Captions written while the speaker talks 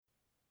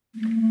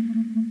Welcome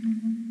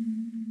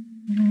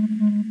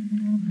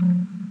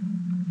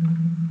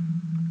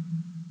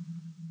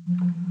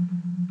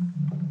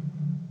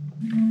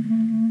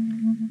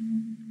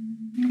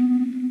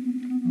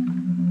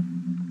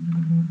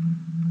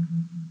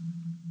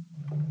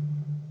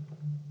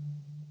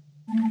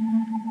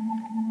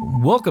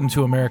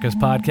to America's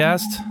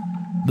podcast,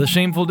 The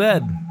Shameful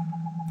Dead,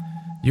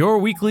 your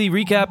weekly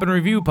recap and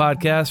review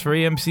podcast for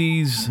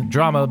AMC's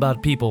drama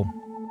about people,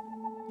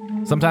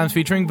 sometimes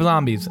featuring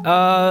zombies.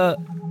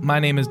 My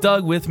name is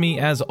Doug. With me,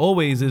 as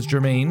always, is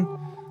Jermaine,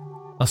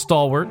 a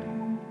stalwart.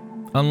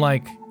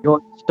 Unlike Yo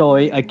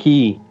estoy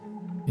aquí.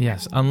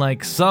 Yes,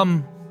 unlike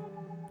some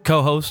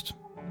co-host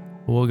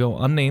who will go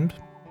unnamed.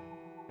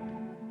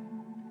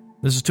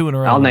 This is two in a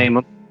row. I'll name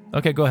him.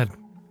 Okay, go ahead.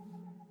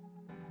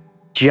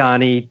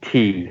 Johnny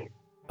T.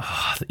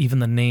 Even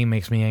the name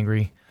makes me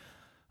angry.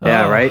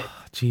 Yeah, right?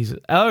 Jesus.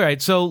 All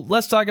right, so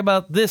let's talk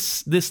about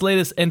this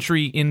latest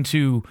entry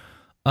into,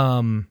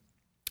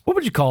 what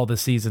would you call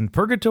this season?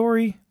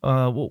 Purgatory?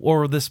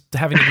 Or this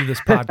having to do this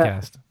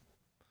podcast?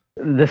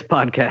 This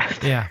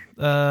podcast. Yeah.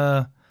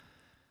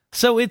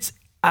 So it's,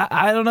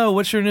 I don't know,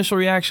 what's your initial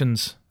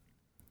reactions?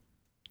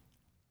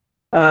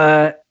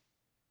 Some,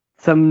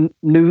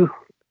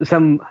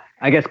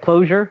 I guess,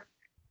 closure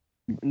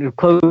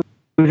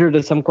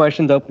to some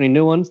questions, opening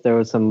new ones. There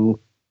was some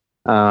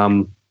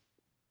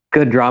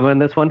good drama in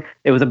this one.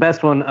 It was the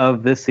best one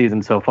of this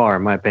season so far,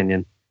 in my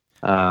opinion.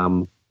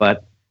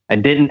 But I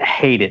didn't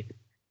hate it.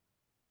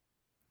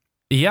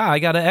 Yeah, I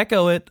got to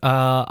echo it.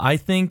 I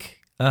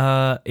think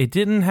it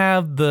didn't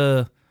have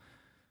the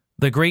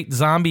great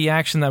zombie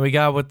action that we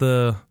got with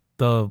the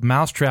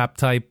mousetrap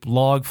type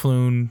log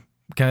flume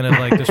kind of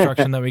like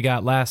destruction that we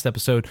got last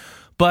episode.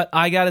 But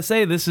I got to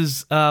say, this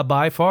is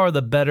by far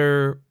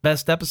the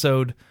best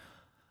episode.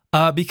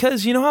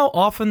 Because you know how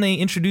often they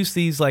introduce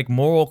these like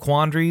moral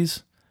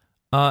quandaries,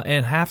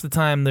 and half the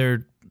time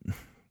they're,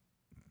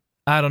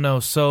 I don't know,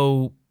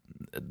 so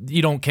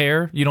you don't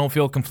care, you don't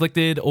feel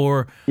conflicted,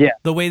 or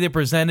the way they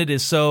present it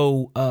is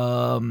so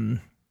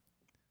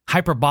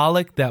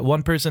hyperbolic that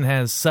one person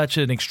has such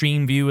an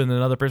extreme view and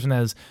another person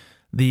has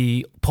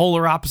the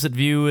polar opposite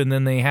view, and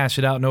then they hash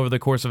it out, and over the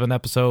course of an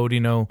episode,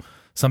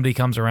 somebody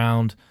comes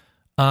around.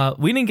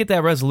 We didn't get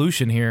that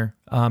resolution here.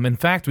 In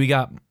fact, we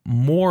got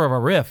more of a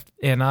rift,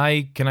 and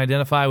I can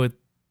identify with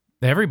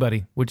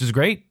everybody, which is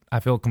great. I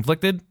feel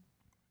conflicted.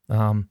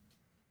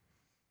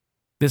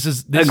 This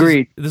is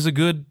a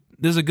good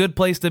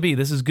place to be.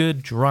 This is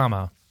good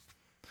drama.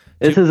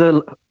 This is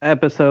an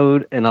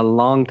episode in a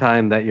long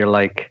time that you're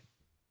like,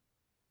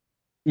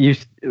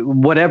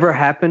 whatever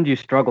happened, you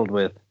struggled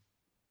with,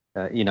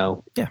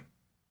 Yeah.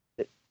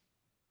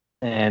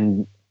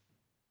 And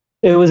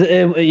it was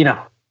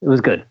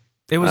good.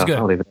 It was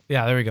good.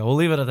 Yeah, there we go. We'll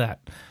leave it at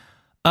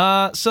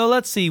that. So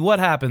let's see what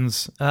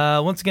happens.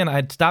 Once again,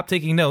 I'd stop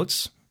taking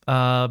notes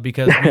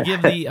because we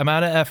give the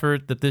amount of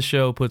effort that this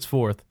show puts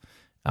forth.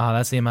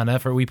 That's the amount of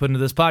effort we put into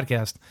this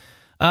podcast.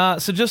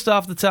 So just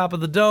off the top of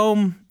the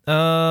dome,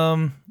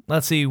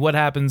 let's see what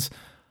happens.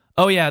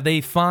 Oh, yeah,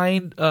 they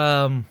find,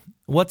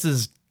 what's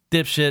his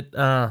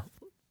dipshit,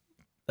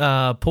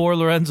 poor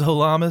Lorenzo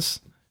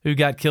Lamas, who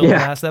got killed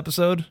last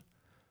episode.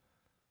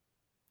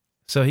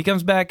 So he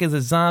comes back as a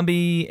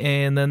zombie,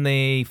 and then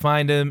they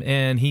find him,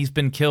 and he's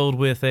been killed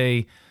with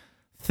a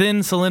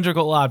thin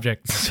cylindrical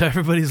object. So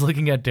everybody's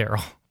looking at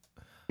Daryl.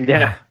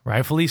 Yeah.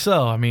 Rightfully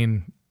so. I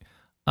mean,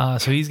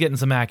 so he's getting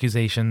some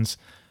accusations.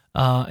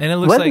 And it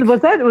looks like...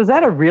 Was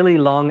that a really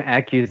long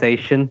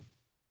accusation?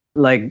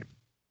 Like,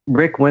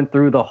 Rick went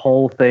through the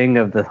whole thing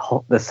of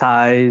the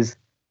size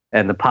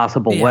and the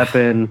possible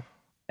weapon,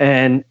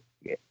 and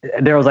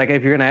Daryl's like,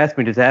 if you're going to ask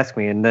me, just ask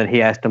me. And then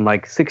he asked him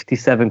like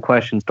 67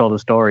 questions, told a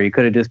story. He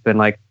could have just been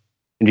like,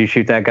 did you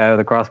shoot that guy with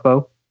a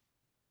crossbow?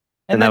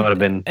 And that would have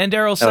been... And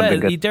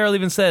Daryl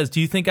even says,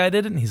 do you think I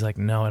did it? And he's like,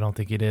 no, I don't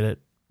think you did it.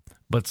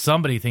 But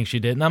somebody thinks you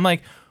did. And I'm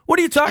like, what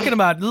are you talking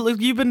about?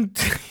 You've been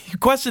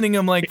questioning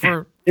him like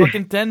for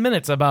fucking 10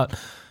 minutes about,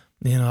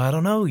 I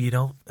don't know. You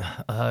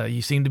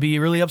seem to be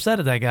really upset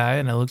at that guy.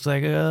 And it looks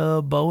like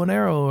a bow and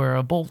arrow or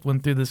a bolt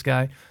went through this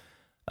guy.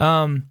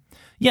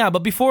 Yeah,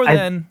 but before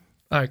then...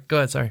 All right, go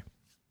ahead, sorry.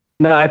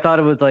 No, I thought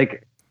it was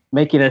like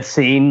making a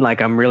scene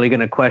like I'm really going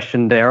to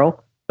question Daryl,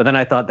 but then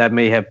I thought that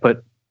may have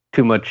put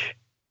too much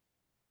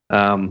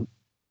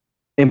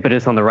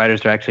impetus on the writers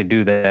to actually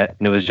do that,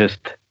 and it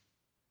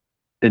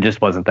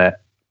just wasn't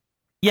that.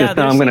 Yeah,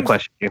 I'm going to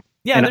question you.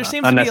 Yeah, there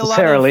seems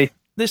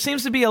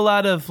to be a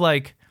lot of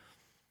like,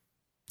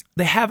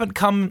 they haven't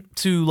come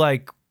to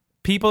like,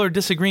 people are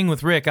disagreeing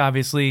with Rick,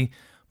 obviously,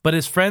 but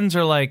his friends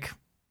are like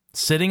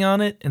sitting on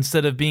it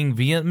instead of being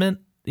vehement.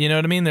 You know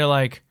what I mean? They're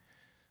like,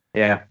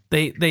 yeah,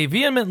 they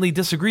vehemently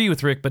disagree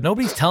with Rick, but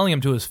nobody's telling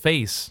him to his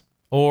face.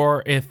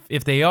 Or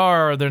if they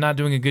are, they're not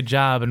doing a good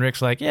job. And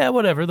Rick's like, yeah,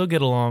 whatever, they'll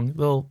get along.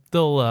 They'll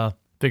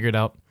figure it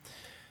out.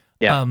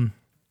 Yeah.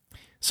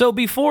 So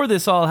before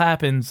this all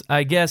happens,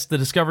 I guess the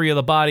discovery of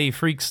the body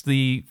freaks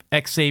the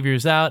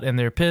ex-saviors out, and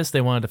they're pissed.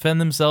 They want to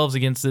defend themselves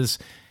against this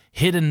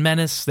hidden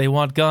menace. They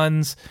want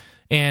guns.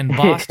 And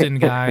Boston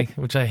guy,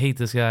 which I hate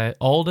this guy,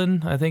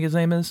 Alden, I think his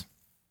name is.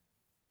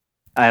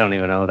 I don't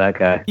even know that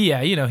guy.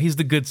 Yeah, he's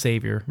the good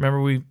savior.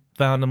 Remember we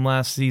found him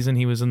last season?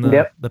 He was in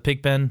the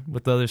pig pen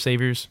with the other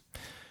saviors.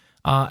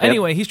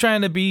 Anyway, he's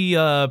trying to be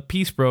a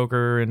peace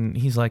broker, and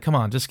he's like, come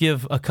on, just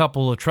give a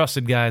couple of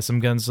trusted guys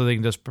some guns so they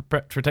can just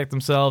protect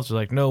themselves. They're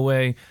like, no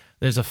way,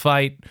 there's a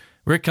fight.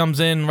 Rick comes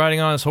in riding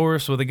on his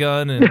horse with a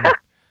gun, and,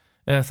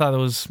 and I thought it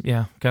was,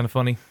 kind of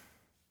funny.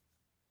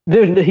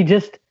 Dude, he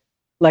just,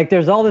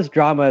 there's all this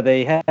drama.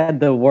 They had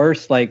the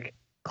worst,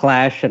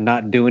 clash and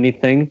not do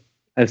anything.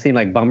 I've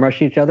seen, bum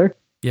rush each other.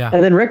 Yeah.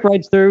 And then Rick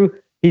rides through,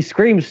 he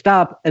screams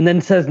stop, and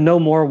then says no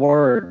more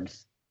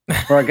words.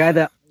 For a guy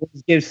that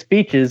gives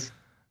speeches,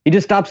 he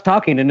just stops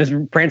talking and is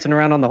prancing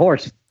around on the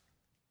horse.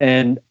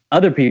 And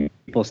other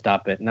people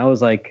stop it. And I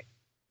was like,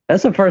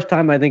 that's the first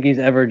time I think he's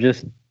ever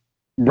just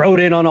rode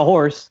in on a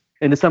horse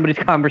into somebody's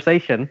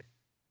conversation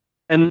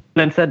and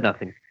then said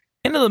nothing.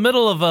 Into the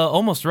middle of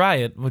Almost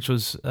Riot, which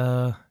was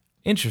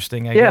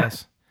interesting, I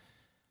guess.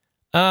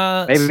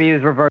 Maybe he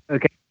was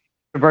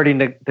reverting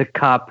the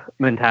cop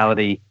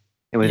mentality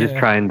and was just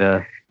trying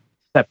to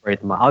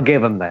separate them. I'll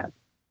give him that.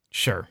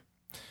 Sure.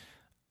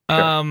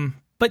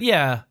 But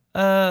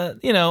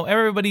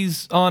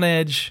everybody's on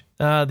edge.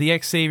 The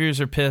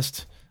ex-saviors are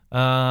pissed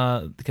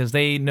because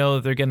they know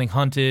that they're getting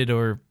hunted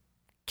or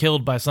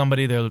killed by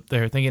somebody.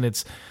 They're thinking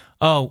it's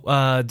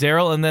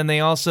Daryl, and then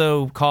they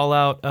also call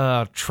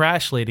out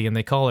Trash Lady, and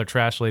they call her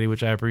Trash Lady,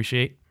 which I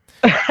appreciate.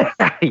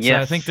 Yes. So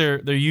I think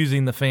they're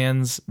using the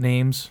fans'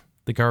 names,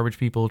 the garbage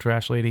people,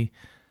 Trash Lady.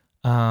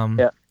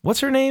 What's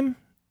her name?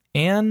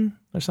 Anne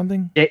or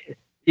something?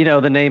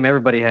 The name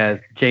everybody has,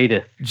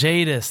 Jadis.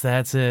 Jadis,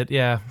 that's it.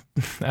 Yeah,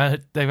 I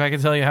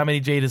can tell you how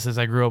many Jadises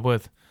I grew up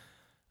with.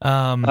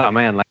 Oh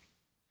man,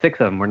 6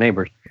 of them were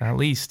neighbors. At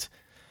least.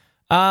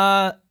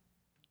 Let's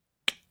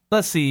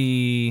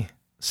see.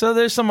 So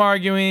there's some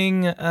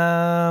arguing.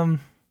 And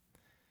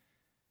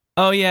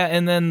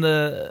then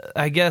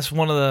I guess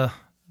one of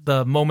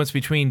the moments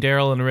between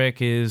Daryl and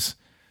Rick is,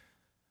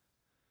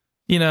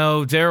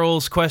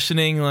 Daryl's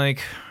questioning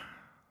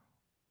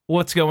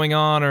what's going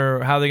on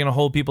or how they're going to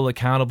hold people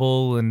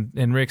accountable,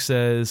 and Rick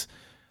says,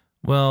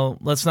 well,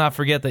 let's not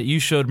forget that you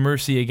showed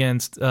mercy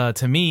against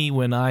to me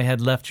when I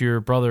had left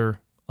your brother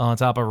on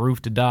top of a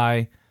roof to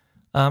die.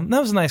 That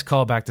was a nice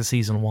callback to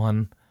season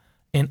 1,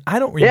 and I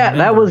don't remember. Yeah,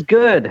 that was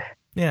good.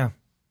 Yeah,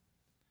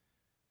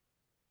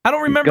 I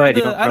don't remember I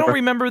don't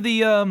remember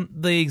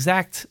the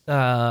exact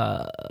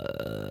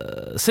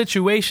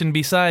situation.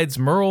 Besides,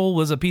 Merle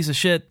was a piece of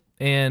shit,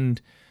 and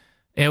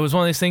it was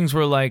one of these things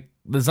where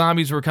the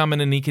zombies were coming,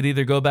 and he could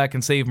either go back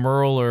and save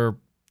Merle or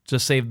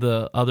just save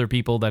the other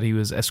people that he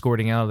was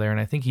escorting out of there. And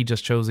I think he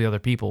just chose the other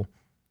people,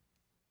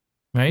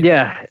 right?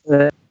 Yeah,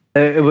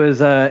 it was.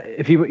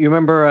 If you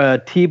remember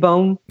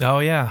T-Bone. Oh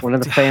yeah, one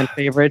of the fan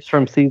favorites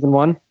from season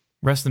 1.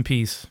 Rest in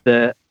peace.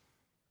 The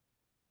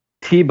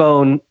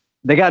T-Bone.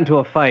 They got into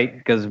a fight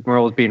because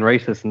Merle was being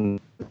racist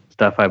and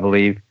stuff, I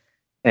believe,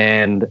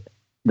 and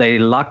they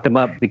locked him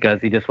up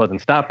because he just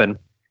wasn't stopping.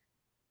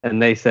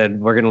 And they said,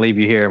 "We're going to leave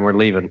you here, and we're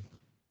leaving."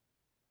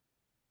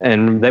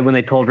 And then when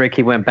they told Rick,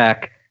 he went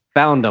back,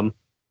 found him,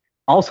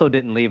 also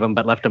didn't leave him,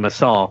 but left him a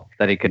saw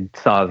that he could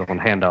saw his own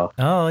hand off.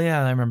 Oh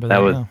yeah, I remember that.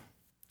 Was,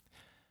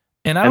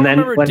 and I don't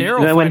remember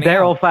Daryl. When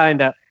Daryl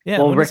found out,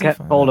 Rick had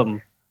told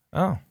him.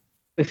 Oh,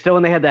 it's still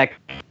when they had that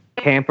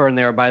camper and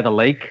they were by the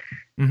lake.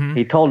 Mm-hmm.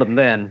 He told him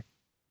then,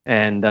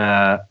 and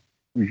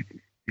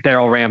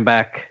Daryl ran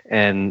back,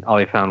 and all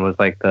he found was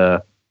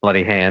the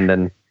bloody hand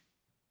and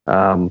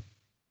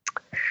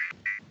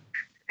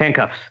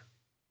handcuffs.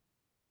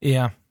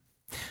 Yeah.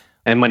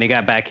 And when he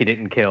got back, he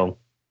didn't kill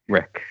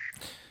Rick.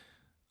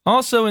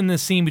 Also in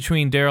this scene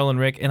between Daryl and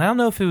Rick, and I don't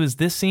know if it was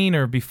this scene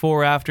or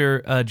before or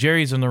after,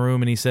 Jerry's in the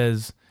room and he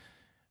says,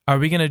 are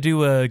we going to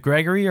do a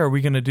Gregory or are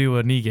we going to do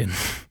a Negan?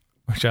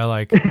 Which I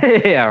like.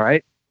 Yeah,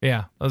 right?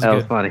 Yeah, that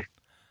was funny.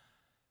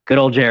 Good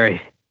old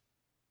Jerry.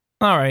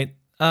 All right.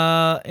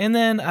 And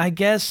then I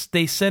guess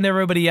they send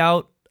everybody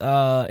out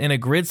in a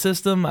grid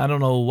system. I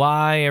don't know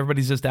why.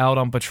 Everybody's just out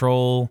on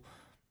patrol.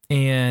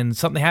 And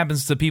something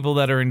happens to people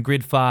that are in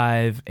Grid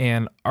 5,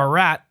 and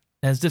Arat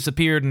has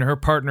disappeared, and her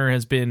partner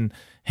has been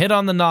hit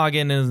on the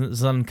noggin and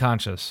is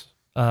unconscious.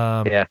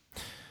 Yeah.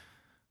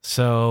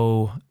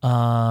 So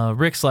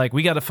Rick's like,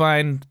 we got to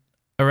find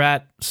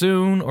Arat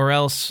soon, or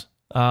else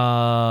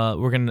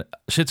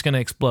shit's gonna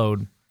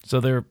explode. So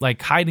they're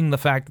hiding the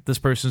fact that this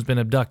person's been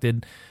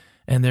abducted,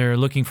 and they're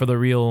looking for the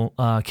real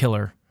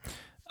killer.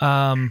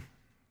 So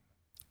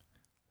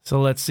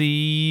let's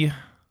see.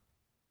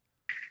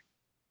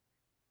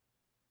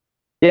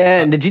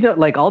 Yeah, and did you know,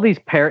 all these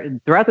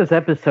throughout this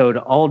episode,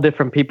 all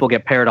different people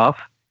get paired off?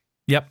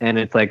 Yep. And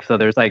it's so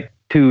there's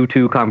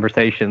two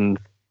conversations,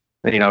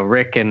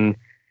 Rick and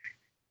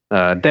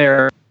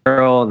Daryl,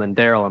 and then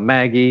Daryl and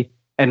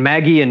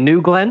Maggie and New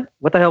Glenn.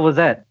 What the hell was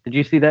that? Did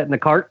you see that in the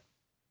cart?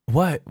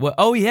 What?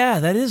 Oh yeah,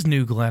 that is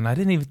New Glenn. I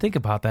didn't even think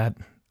about that.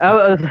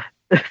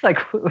 It's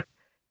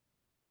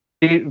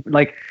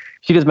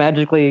she just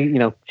magically,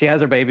 she has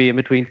her baby in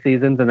between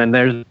seasons, and then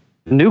there's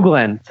New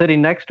Glenn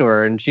sitting next to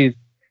her, and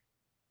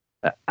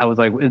I was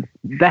like,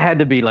 that had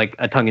to be like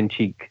a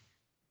tongue-in-cheek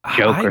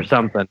joke or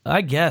something.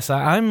 I guess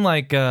I'm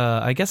like,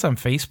 I guess I'm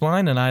face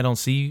blind and I don't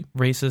see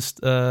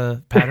racist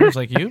patterns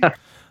like you.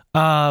 But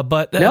no,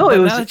 but it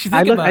was. now that you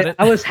think about it,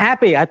 I was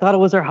happy. I thought it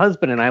was her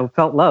husband, and I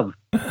felt love.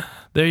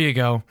 There you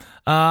go.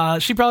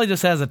 She probably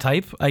just has a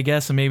type, I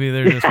guess, and maybe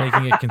they're just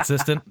making it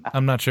consistent.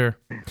 I'm not sure.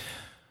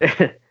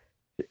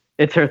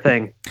 It's her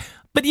thing.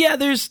 But yeah,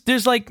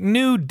 there's like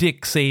new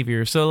Dick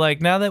Savior. So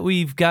like now that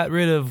we've got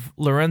rid of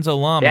Lorenzo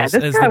Lamas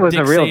this as guy the was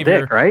Dick a real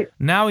Savior, dick, right?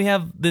 now we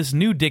have this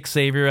new Dick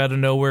Savior out of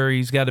nowhere.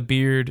 He's got a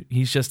beard.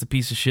 He's just a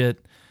piece of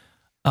shit.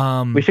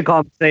 We should call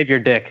him Savior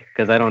Dick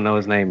because I don't know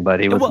his name, but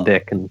he was a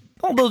dick. And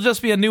there'll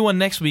just be a new one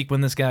next week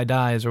when this guy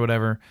dies or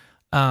whatever.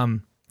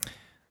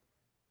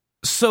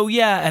 So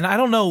yeah, and I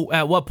don't know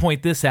at what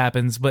point this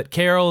happens, but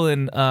Carol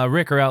and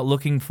Rick are out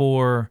looking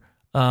for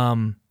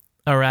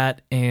Arat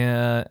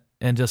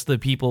and just the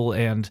people,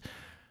 and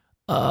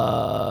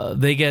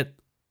they get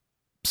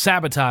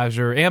sabotaged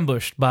or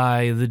ambushed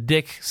by the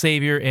Dick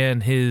Savior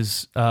and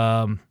his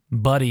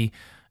buddy,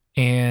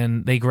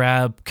 and they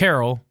grab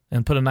Carol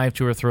and put a knife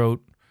to her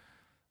throat.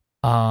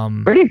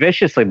 Pretty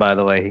viciously, by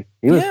the way.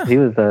 He was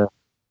that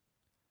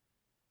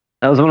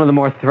was one of the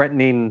more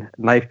threatening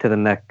knife to the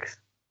necks.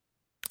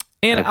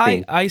 And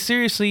I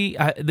seriously,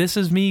 this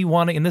is me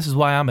wanting, and this is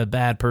why I'm a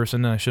bad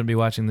person and I shouldn't be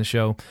watching the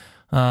show.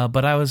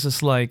 But I was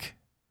just like,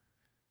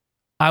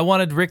 I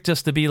wanted Rick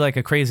just to be like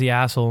a crazy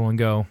asshole and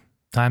go,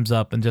 time's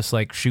up, and just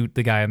like shoot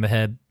the guy in the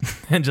head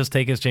and just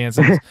take his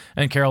chances.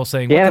 And Carol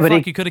saying, what the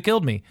fuck, you could have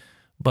killed me.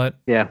 But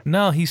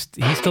no, he's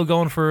still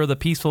going for the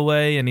peaceful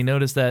way, and he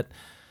noticed that,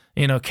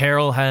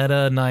 Carol had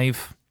a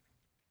knife.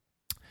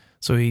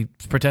 So he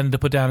pretended to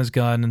put down his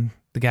gun, and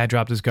the guy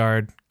dropped his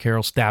guard.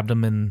 Carol stabbed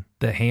him in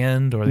the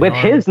hand or the with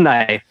arm. His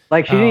knife.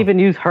 Like, she didn't even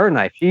use her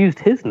knife. She used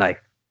his knife.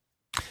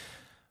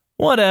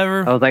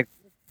 Whatever. I was like,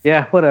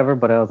 yeah, whatever.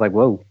 But I was like,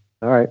 whoa,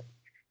 all right.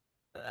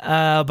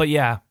 But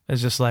yeah,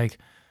 it's just like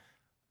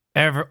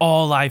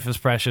all life is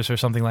precious or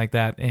something like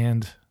that.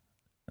 And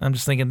I'm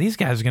just thinking, these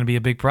guys are going to be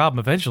a big problem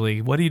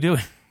eventually. What are you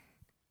doing?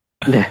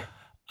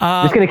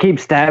 Just going to keep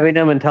stabbing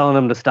them and telling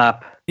them to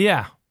stop.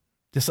 Yeah.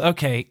 Just,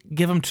 okay,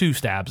 give them 2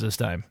 stabs this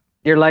time.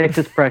 Your life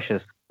is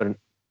precious. But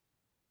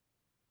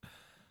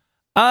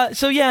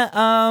so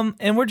yeah,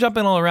 and we're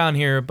jumping all around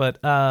here, but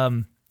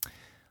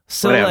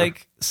so whatever.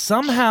 Like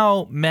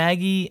somehow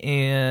Maggie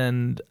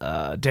and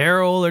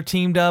Daryl are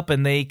teamed up,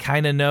 and they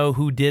kind of know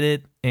who did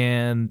it,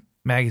 and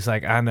Maggie's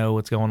like, I know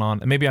what's going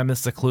on. And maybe I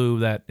missed the clue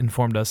that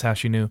informed us how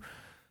she knew.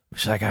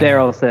 She's like,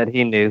 Daryl said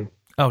he knew.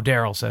 Oh,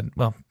 Daryl said,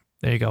 well,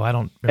 there you go. I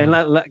don't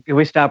remember. And can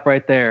we stop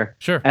right there?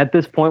 Sure. At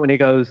this point,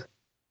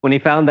 when he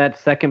found that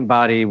second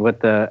body with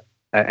the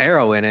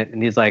arrow in it,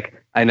 and he's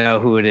like, I know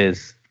who it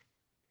is.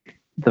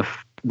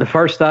 The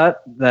first thought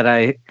that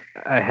I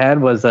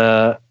had was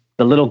the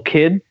little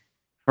kid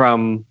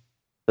from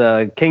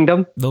the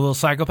Kingdom. The little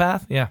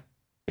psychopath? Yeah.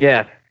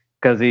 Yeah,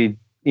 because he,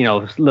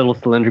 little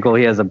cylindrical.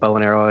 He has a bow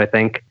and arrow, I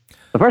think.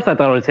 The first I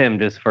thought it was him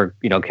just for,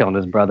 killing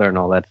his brother and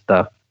all that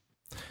stuff.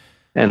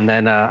 And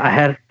then I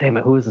had, damn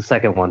it, who was the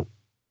second one?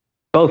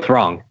 Both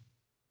wrong.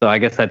 So I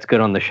guess that's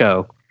good on the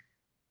show.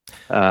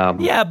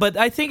 Yeah, but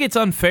I think it's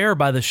unfair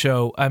by the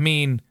show. I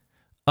mean,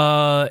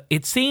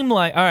 it seemed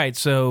like, all right,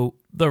 so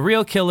the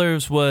real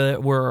killers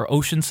were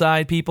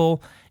Oceanside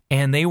people,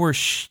 and they were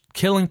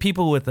killing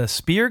people with a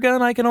spear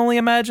gun, I can only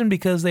imagine,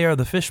 because they are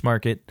the fish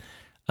market.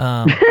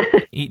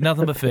 Eat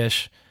nothing but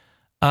fish.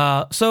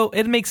 So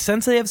it makes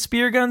sense they have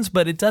spear guns,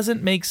 but it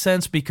doesn't make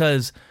sense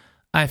because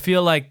I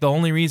feel like the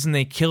only reason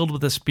they killed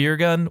with a spear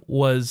gun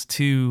was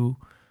to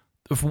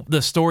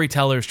the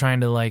storytellers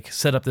trying to like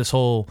set up this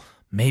whole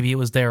maybe it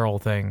was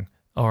Daryl thing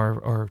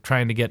or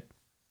trying to get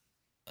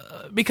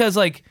because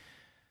like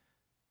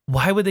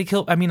why would they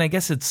kill? I mean, I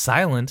guess it's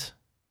silent,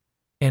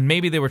 and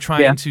maybe they were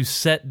trying to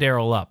set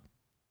Daryl up,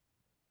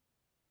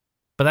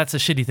 but that's a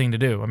shitty thing to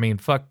do. I mean,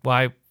 fuck,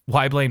 why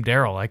blame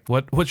Daryl? Like,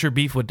 what's your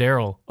beef with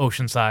Daryl,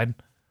 Oceanside?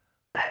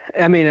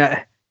 I mean,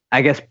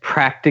 I guess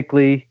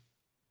practically,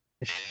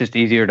 it's just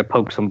easier to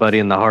poke somebody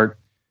in the heart.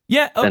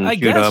 Yeah, I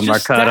guess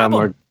just stab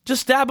him.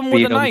 Just stab him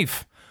with a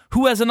knife.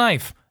 Who has a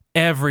knife?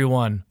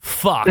 Everyone.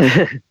 Fuck.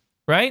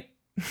 Right?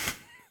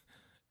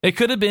 It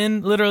could have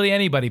been literally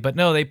anybody, but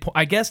no.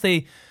 I guess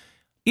they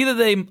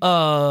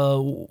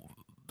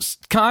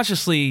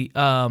consciously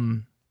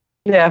add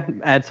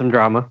some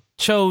drama.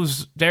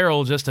 Chose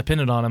Daryl just to pin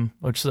it on him,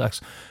 which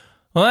sucks.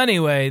 Well,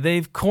 anyway,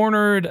 they've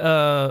cornered,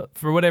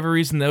 for whatever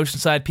reason, the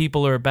Oceanside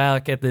people are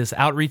back at this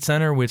outreach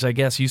center, which I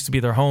guess used to be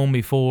their home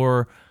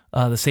before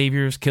the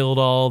Saviors killed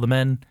all the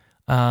men.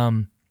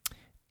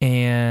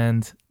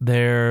 And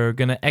they're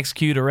going to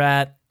execute a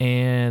rat,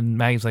 and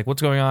Maggie's like,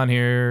 what's going on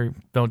here?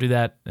 Don't do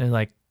that. And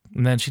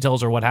then she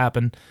tells her what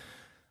happened,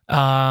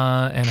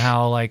 and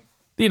how,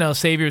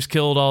 Saviors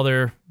killed all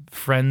their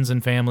friends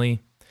and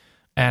family,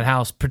 and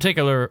how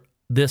particular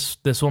this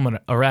woman,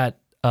 Arat,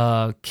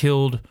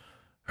 killed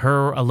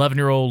her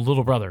 11-year-old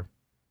little brother.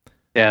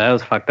 Yeah, that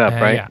was fucked up,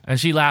 right? Yeah, and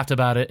she laughed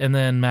about it, and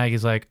then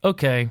Maggie's like,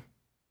 okay,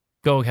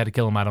 go ahead and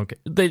kill him. I don't care.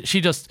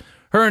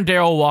 Her and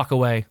Daryl walk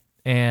away,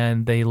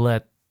 and they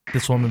let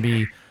this woman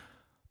be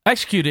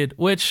executed,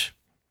 which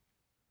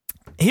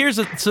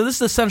so this is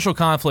the central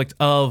conflict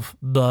of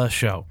the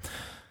show.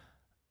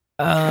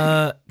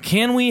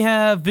 Can we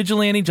have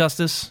vigilante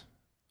justice,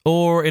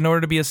 or in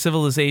order to be a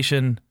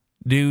civilization,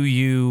 do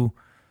you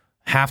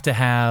have to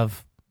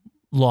have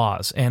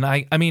laws? And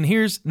I mean,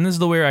 this is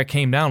the way I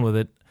came down with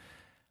it.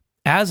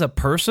 As a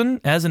person,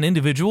 as an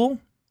individual,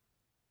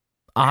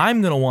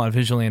 I'm going to want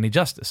vigilante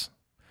justice.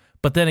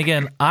 But then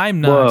again, I'm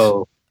not.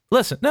 Whoa.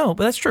 Listen, no,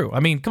 but that's true. I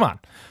mean, come on.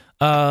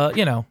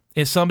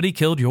 If somebody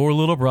killed your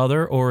little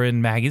brother, or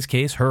in Maggie's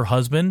case, her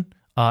husband,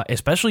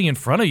 especially in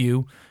front of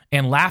you,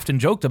 and laughed and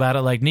joked about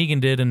it like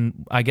Negan did,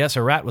 and I guess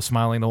a rat was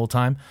smiling the whole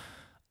time,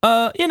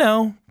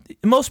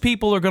 most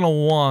people are going to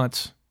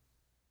want,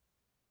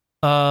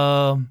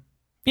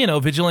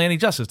 vigilante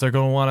justice. They're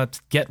going to want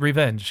to get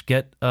revenge,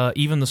 get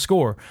even the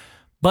score.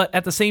 But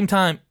at the same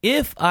time,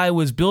 if I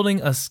was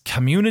building a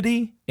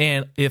community,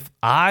 and if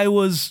I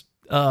was,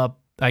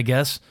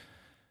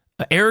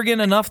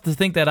 arrogant enough to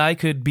think that I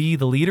could be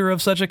the leader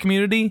of such a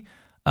community,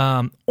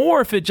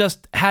 or if it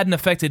just hadn't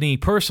affected me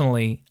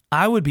personally,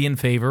 I would be in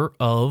favor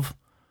of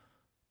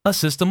a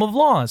system of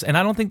laws. And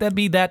I don't think that'd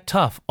be that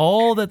tough.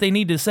 All that they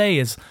need to say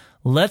is,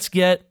 let's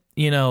get,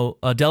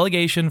 a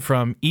delegation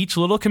from each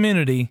little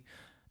community,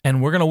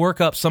 and we're going to work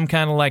up some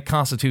kind of like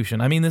constitution.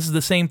 I mean, this is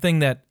the same thing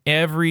that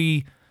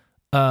every,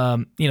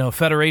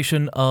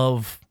 federation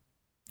of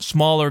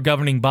smaller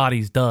governing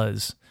bodies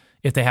does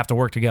if they have to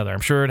work together.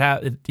 I'm sure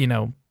I'm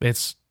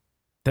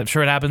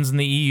sure it happens in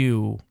the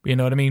EU. You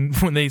know what I mean?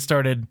 When they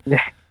started,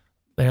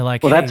 they're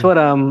like, well, that's what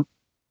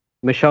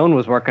Michonne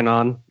was working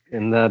on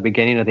in the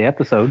beginning of the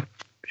episode.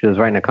 She was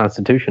writing a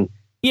constitution.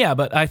 Yeah,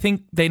 but I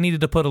think they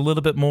needed to put a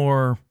little bit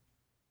more.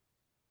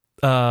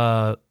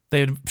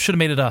 They should have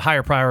made it a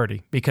higher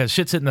priority, because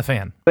shit's hitting the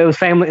fan. But it was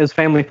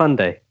family fun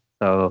day,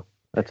 so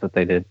that's what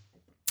they did.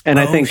 And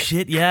I think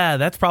shit, yeah,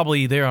 that's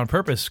probably there on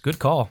purpose. Good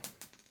call.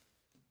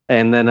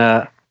 And then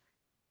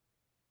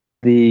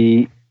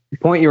the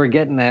point you were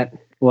getting at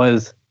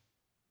was,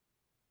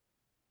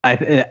 I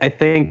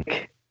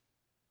think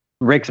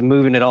Rick's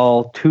moving it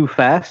all too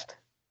fast,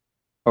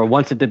 or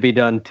wants it to be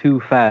done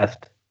too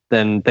fast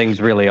than things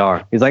really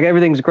are. He's like,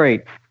 everything's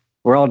great.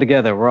 We're all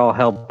together. We're all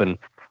helping.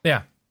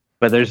 Yeah.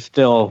 But there's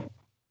still,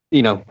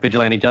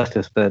 vigilante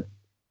justice that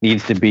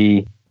needs to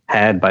be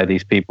had by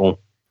these people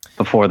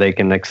before they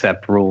can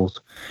accept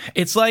rules.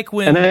 It's like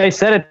when... And they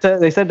said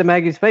to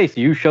Maggie's face,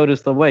 you showed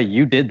us the way.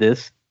 You did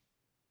this.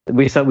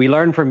 We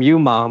learned from you,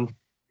 Mom,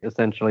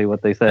 essentially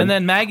what they said. And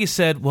then Maggie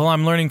said, well,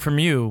 I'm learning from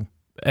you.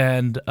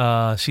 And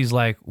she's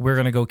like, we're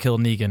going to go kill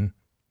Negan.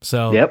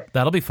 So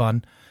That'll be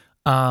fun.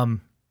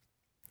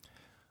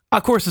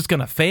 Of course, it's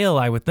going to fail,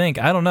 I would think.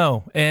 I don't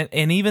know.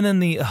 And even in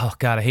the... Oh,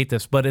 God, I hate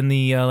this. But in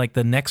the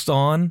the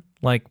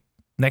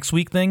next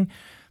week thing,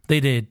 they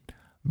did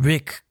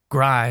Rick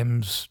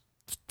Grimes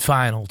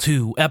final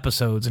 2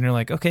 episodes. And you're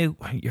like, okay,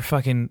 you're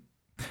fucking...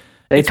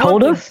 They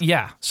told us?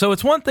 Yeah. So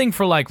it's one thing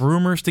for like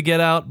rumors to get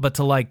out, but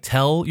to like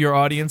tell your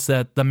audience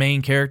that the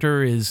main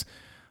character is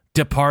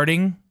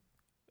departing,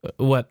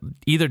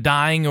 either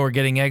dying or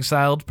getting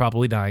exiled,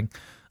 probably dying,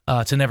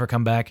 to never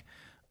come back.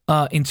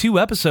 In 2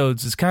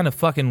 episodes is kind of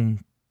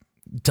fucking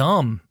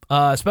dumb,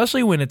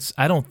 especially when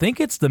I don't think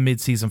it's the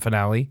mid-season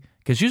finale,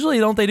 because usually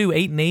don't they do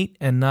 8 and 8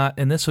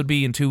 and this would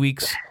be in 2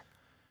 weeks.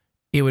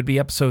 It would be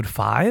episode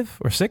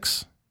 5 or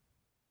 6.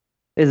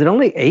 Is it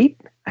only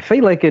 8? I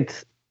feel like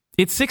it's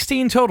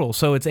 16 total,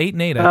 so it's 8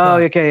 and 8.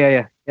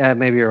 Okay, yeah,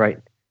 maybe you're right.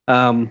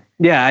 I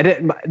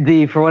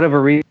didn't. For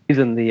whatever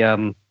reason,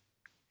 the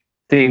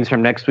themes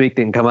from next week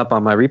didn't come up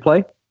on my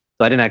replay,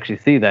 so I didn't actually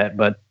see that.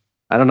 But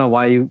I don't know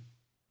why you.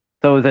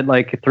 So is it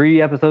like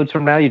 3 episodes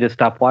from now you just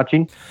stop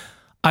watching?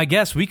 I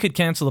guess we could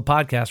cancel the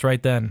podcast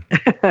right then.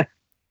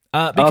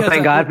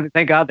 Thank God!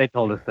 Thank God they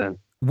told us then.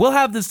 We'll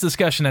have this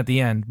discussion at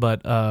the end,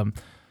 but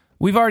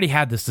we've already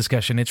had this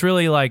discussion. It's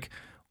really like,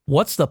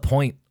 what's the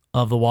point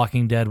of The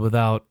Walking Dead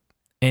without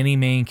any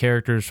main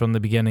characters from the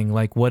beginning?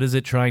 Like, what is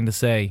it trying to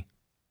say?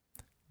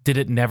 Did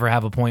it never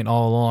have a point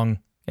all along?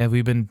 Have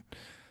we been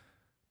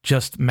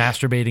just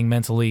masturbating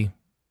mentally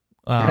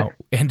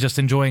and just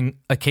enjoying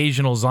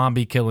occasional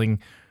zombie killing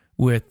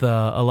with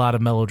a lot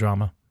of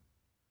melodrama?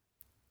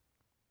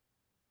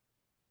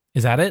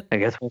 Is that it? I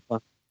guess we'll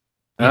find.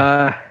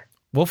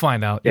 We'll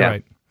find out. Yeah. You're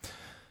right.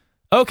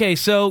 Okay,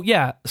 so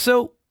yeah,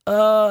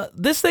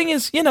 this thing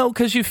is,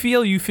 because you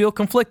feel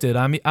conflicted.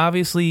 I mean,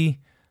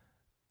 obviously,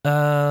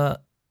 after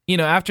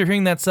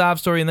hearing that sob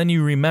story, and then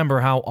you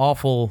remember how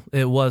awful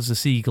it was to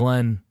see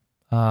Glenn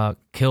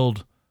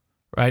killed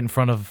right in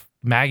front of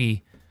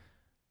Maggie,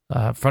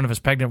 in front of his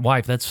pregnant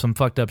wife. That's some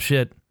fucked up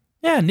shit.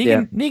 Yeah,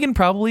 Negan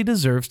probably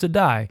deserves to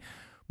die.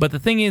 But the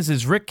thing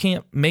is Rick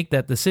can't make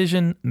that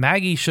decision.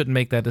 Maggie shouldn't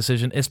make that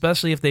decision,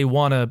 especially if they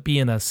want to be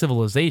in a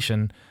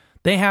civilization.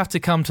 They have to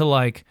come to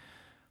like,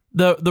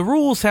 the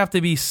rules have to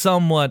be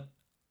somewhat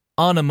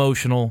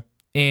unemotional,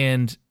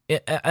 and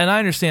I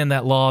understand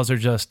that laws are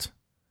just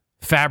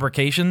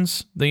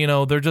fabrications.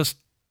 They're just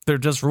they're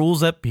just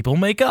rules that people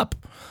make up.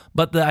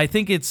 But I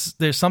think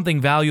there's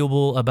something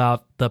valuable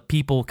about the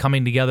people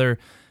coming together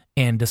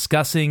and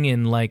discussing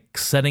and like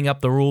setting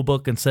up the rule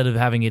book instead of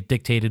having it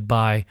dictated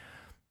by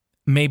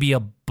maybe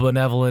a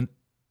benevolent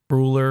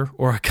ruler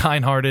or a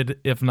kind-hearted,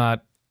 if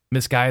not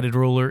misguided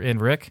ruler in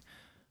Rick.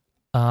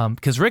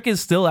 Because Rick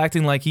is still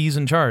acting like he's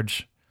in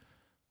charge.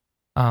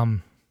 Yeah,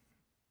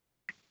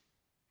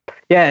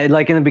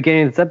 like in the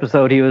beginning of this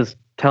episode, he was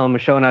telling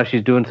Michonne how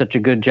she's doing such a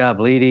good job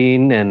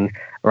leading and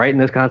writing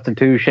this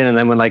Constitution, and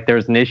then when like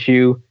there's an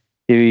issue,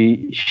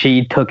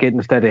 she took it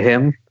instead of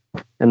him,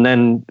 and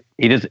then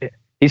he's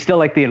still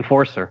like the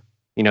enforcer.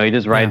 You know, he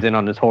just rides in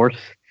on his horse,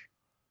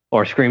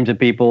 or screams at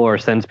people, or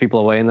sends people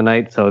away in the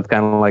night. So it's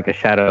kind of like a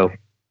shadow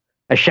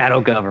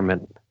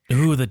government.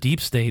 Ooh, the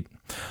deep state.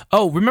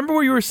 Oh, remember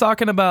where you were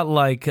talking about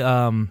like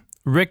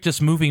Rick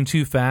just moving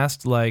too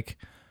fast, like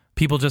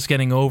people just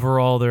getting over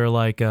all their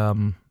like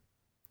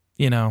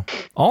you know,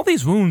 all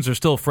these wounds are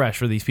still fresh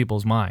for these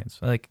people's minds.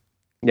 Like,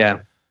 yeah.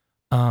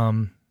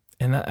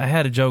 And I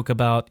had a joke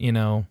about, you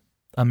know,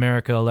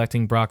 America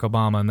electing Barack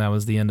Obama, and that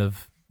was the end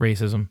of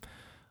racism.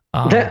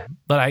 But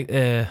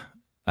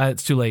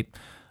it's too late.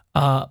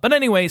 But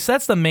anyways,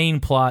 that's the main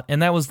plot,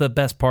 and that was the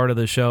best part of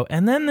the show.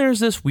 And then there's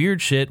this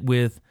weird shit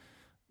with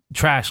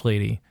Trash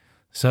Lady.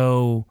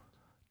 So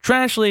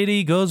Trash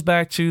Lady goes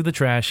back to the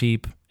trash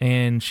heap,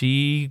 and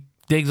she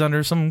digs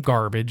under some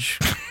garbage.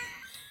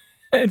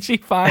 And she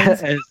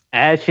finds...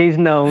 as she's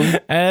known.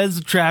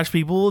 As trash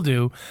people will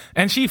do.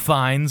 And she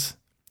finds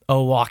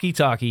a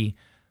walkie-talkie,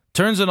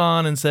 turns it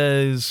on and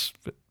says,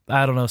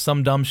 I don't know,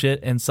 some dumb shit,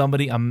 and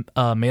somebody,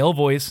 a male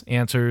voice,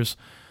 answers,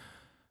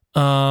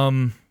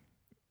 something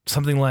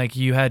like,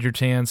 you had your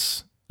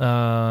chance,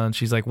 and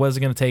she's like, what is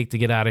it going to take to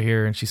get out of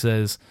here? And she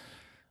says,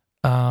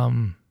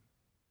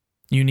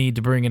 you need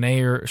to bring an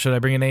A, or should I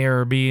bring an A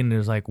or a B? And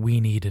there's like, we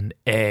need an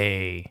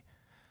A.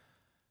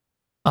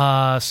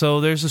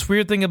 So there's this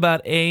weird thing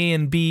about A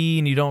and B,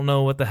 and you don't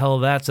know what the hell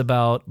that's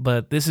about,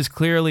 but this is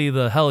clearly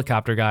the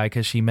helicopter guy,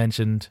 because she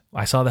mentioned,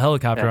 I saw the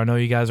helicopter, I know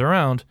you guys are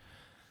around.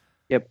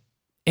 Yep.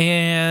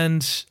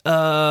 And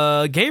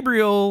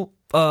Gabriel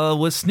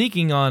was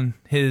sneaking on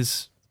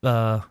his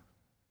fuck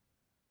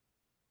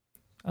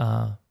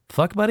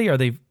buddy? Are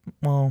they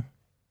more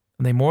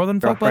than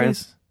fuck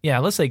buddies? Yeah,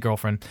 let's say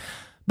girlfriend.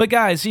 But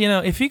guys, you know,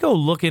 if you go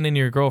looking in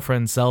your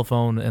girlfriend's cell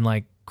phone and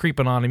like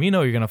creeping on him, you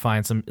know you're gonna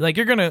find some, like,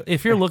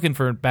 if you're looking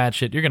for bad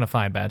shit, you're gonna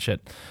find bad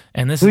shit.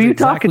 And this Who is are you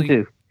exactly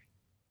talking to?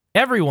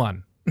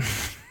 Everyone.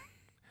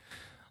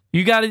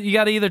 You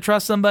gotta either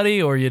trust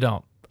somebody or you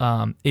don't.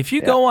 If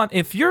you go on,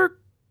 if your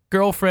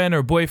girlfriend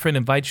or boyfriend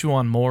invites you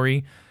on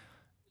Maury,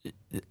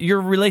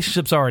 your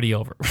relationship's already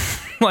over.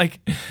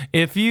 Like,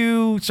 if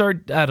you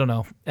start, I don't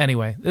know.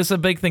 Anyway, this is a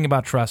big thing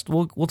about trust.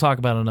 We'll talk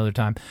about it another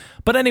time.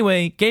 But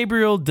anyway,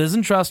 Gabriel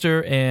doesn't trust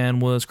her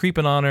and was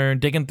creeping on her,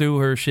 digging through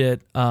her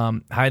shit,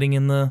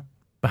 hiding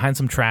behind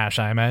some trash,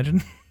 I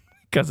imagine,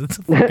 because it's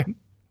a fucking.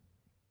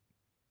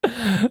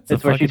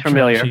 It's where she's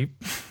familiar, heap,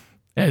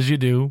 as you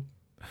do.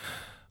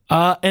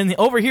 And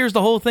overhears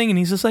the whole thing, and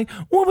he's just like,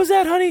 what was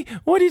that, honey?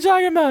 What are you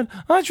talking about?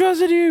 I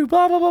trusted you,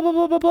 blah, blah, blah, blah,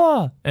 blah, blah,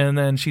 blah. And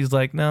then she's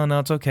like, no,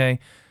 it's okay.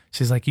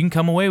 She's like, you can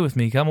come away with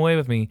me.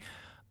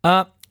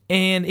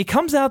 And it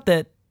comes out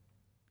that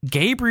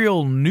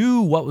Gabriel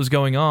knew what was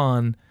going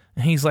on,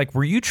 and he's like,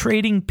 were you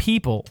trading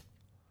people?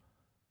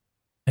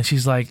 And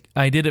she's like,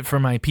 I did it for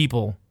my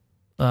people,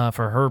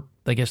 for her,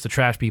 I guess, the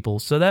trash people.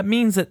 So that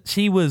means that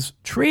she was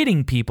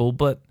trading people,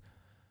 but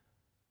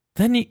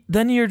then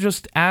you're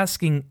just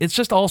asking, it's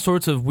just all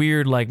sorts of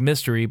weird, like,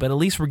 mystery, but at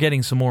least we're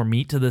getting some more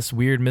meat to this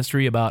weird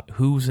mystery about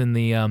who's in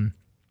the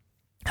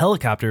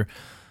helicopter.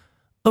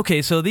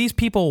 Okay, so these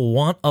people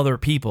want other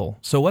people.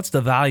 So what's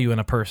the value in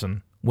a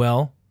person?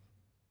 Well,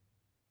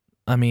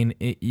 I mean,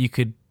 you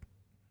could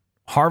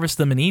harvest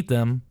them and eat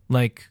them,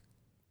 like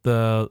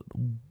that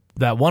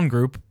one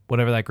group,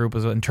 whatever that group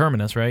was in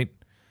Terminus, right?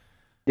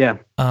 Yeah.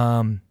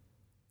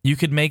 You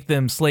could make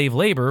them slave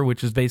labor,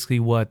 which is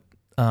basically what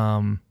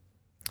that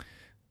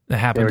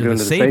happened to the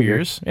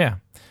Saviors. Yeah.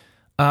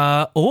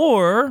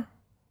 Or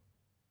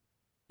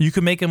you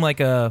could make them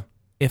like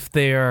if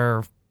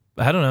they're,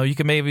 I don't know, you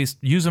could maybe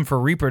use them for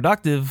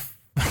reproductive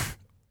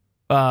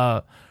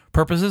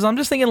purposes. I'm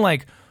just thinking,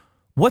 like,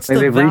 what's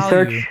maybe the value?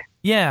 Research?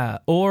 Yeah,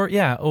 or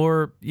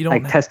you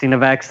don't, like testing a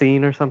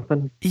vaccine or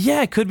something.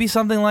 Yeah, it could be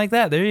something like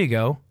that. There you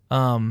go.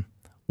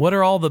 What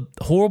are all the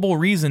horrible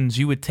reasons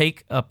you would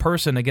take a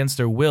person against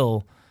their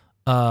will?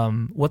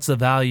 What's the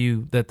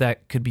value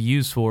that could be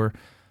used for?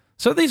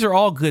 So these are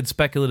all good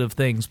speculative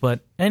things. But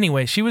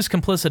anyway, she was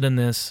complicit in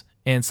this,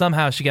 and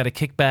somehow she got a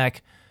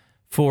kickback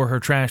for her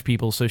trash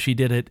people, so she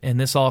did it, and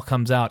this all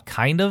comes out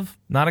kind of,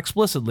 not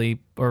explicitly,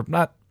 or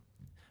not,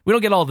 we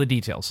don't get all the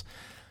details.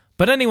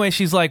 But anyway,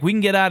 she's like, we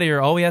can get out of here,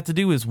 all we have to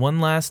do is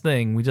one last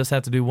thing, we just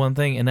have to do one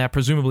thing, and that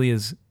presumably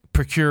is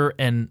procure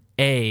an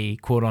A,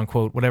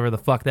 quote-unquote, whatever the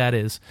fuck that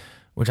is,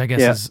 which I guess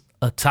is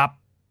a top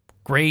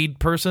grade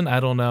person, I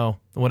don't know,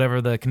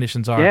 whatever the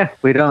conditions are. Yeah,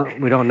 we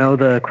don't know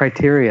the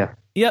criteria.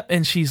 Yep,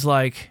 and she's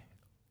like,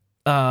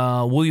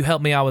 will you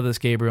help me out with this,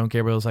 Gabriel? And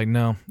Gabriel's like,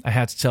 no, I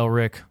had to tell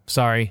Rick.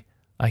 Sorry,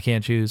 I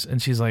can't choose.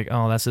 And she's like,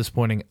 oh, that's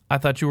disappointing. I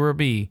thought you were a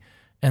B.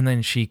 And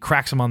then she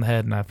cracks him on the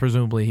head, and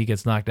presumably he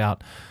gets knocked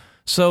out.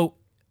 So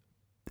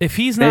if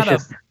he's not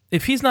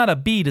a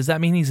B, does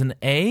that mean he's an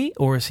A,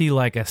 or is he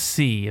like a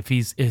C?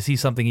 Is he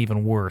something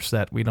even worse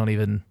that we don't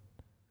even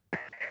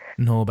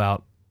know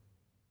about?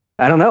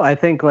 I don't know. I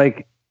think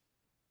like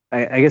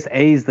I guess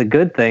A is the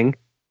good thing,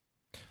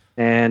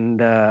 and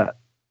but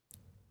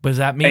does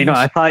that mean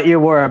I thought you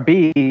were a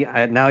B,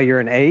 now you're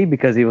an A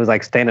because he was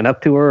like standing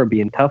up to her or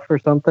being tough or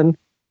something?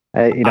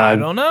 I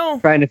don't know.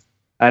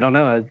 I don't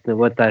know as to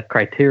what that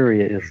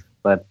criteria is,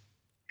 but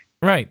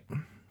right.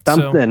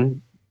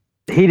 Something.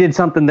 So, he did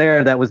something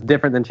there that was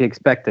different than she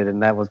expected,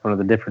 and that was one of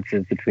the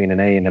differences between an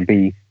A and a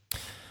B.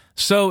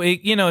 So,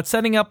 it's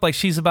setting up like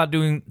she's about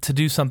to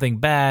do something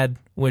bad,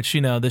 which,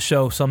 the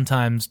show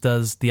sometimes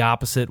does the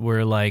opposite,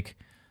 where like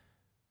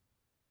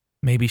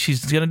maybe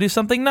she's going to do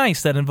something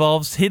nice that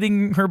involves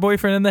hitting her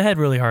boyfriend in the head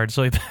really hard,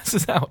 so he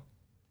passes out.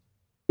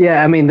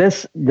 Yeah, I mean,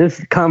 this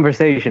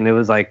conversation, it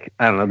was like,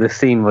 I don't know, this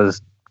scene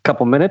was a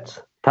couple minutes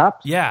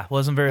tops. Yeah,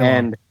 wasn't very long.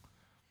 And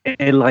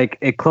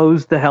it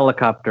closed the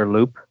helicopter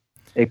loop.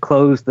 It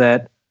closed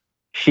that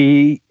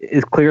she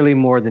is clearly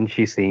more than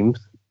she seems.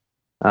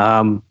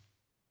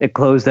 It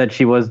closed that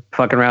she was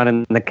fucking around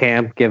in the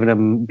camp, giving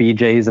him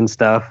BJs and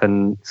stuff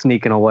and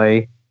sneaking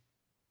away.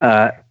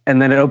 And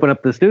then it opened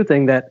up this new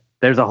thing that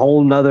there's a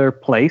whole nother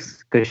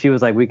place, because she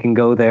was like, we can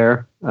go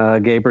there,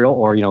 Gabriel,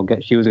 or,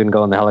 she was going to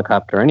go in the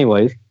helicopter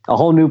anyways. A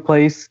whole new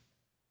place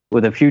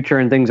with a future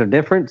and things are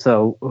different.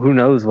 So who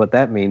knows what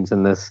that means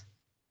in this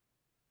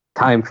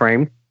time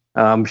frame.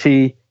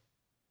 She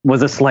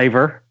was a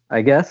slaver,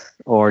 I guess,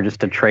 or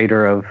just a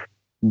trader of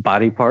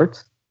body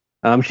parts.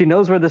 She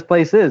knows where this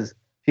place is.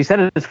 She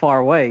said it is far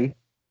away,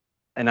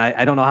 and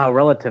I don't know how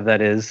relative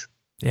that is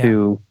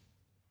to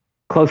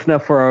close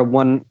enough for a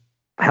one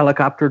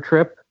helicopter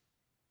trip,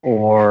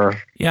 or...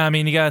 Yeah, I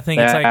mean, you got to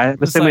think, it's like... I'm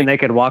assuming they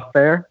could walk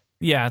there.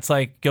 Yeah, it's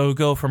like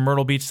go from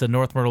Myrtle Beach to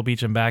North Myrtle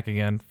Beach and back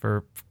again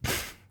for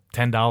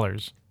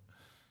 $10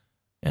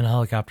 in a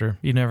helicopter.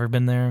 You've never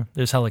been there?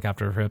 There's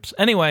helicopter trips.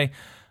 Anyway...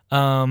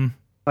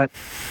 But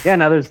yeah,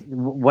 now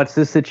what's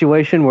this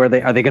situation where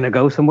are they going to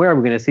go somewhere? Are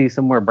we going to see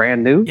somewhere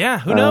brand new? Yeah,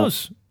 who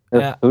knows?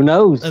 Who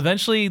knows?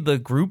 Eventually, the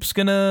group's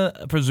going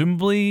to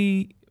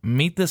presumably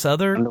meet this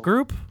other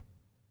group,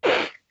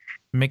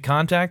 make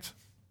contact.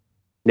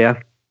 Yeah,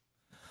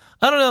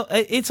 I don't know.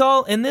 It's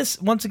all in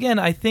this. Once again,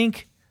 I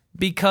think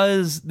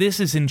because this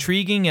is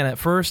intriguing, and at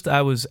first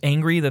I was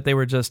angry that they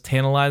were just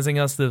tantalizing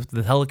us.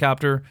 The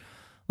helicopter,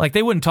 like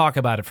they wouldn't talk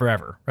about it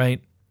forever,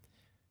 right?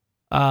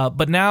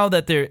 But now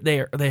that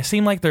they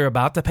seem like they're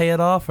about to pay it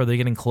off, or they're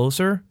getting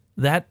closer,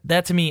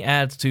 that to me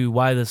adds to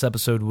why this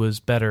episode was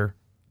better.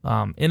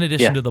 In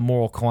addition to the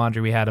moral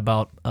quandary we had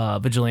about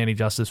vigilante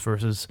justice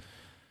versus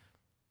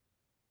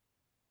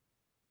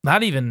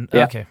not even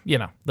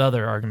the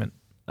other argument.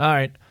 All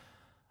right.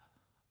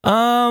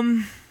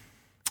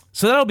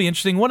 So that'll be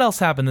interesting. What else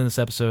happened in this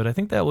episode? I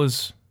think that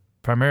was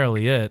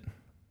primarily it.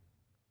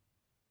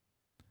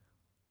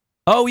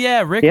 Oh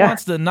yeah, Rick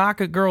wants to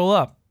knock a girl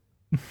up.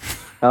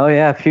 Oh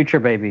yeah, future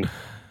baby.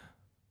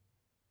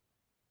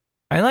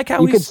 I like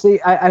how you could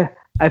see.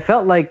 I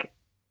felt like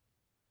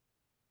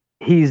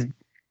he's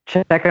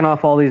checking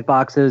off all these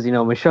boxes.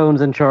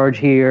 Michonne's in charge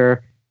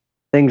here.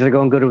 Things are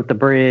going good with the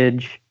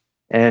bridge,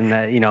 and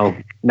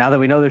now that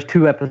we know there's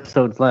 2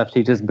 episodes left,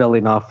 he's just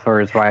building off for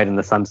his ride in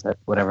the sunset,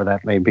 whatever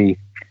that may be.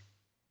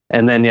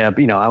 And then I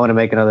want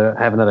to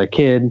have another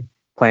kid,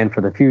 plan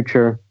for the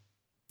future.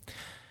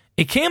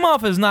 It came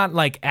off as not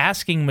like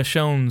asking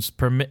Michonne's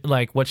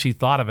like what she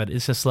thought of it.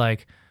 It's just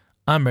like,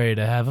 I'm ready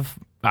to have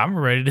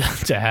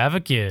a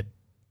kid.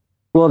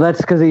 Well, that's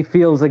because he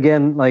feels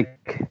again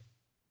like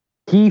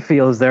he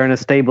feels they're in a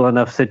stable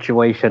enough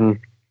situation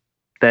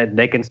that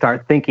they can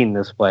start thinking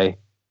this way.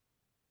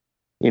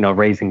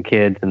 Raising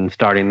kids and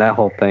starting that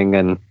whole thing,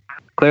 and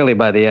clearly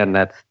by the end,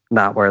 that's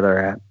not where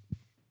they're at.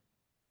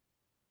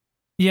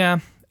 Yeah.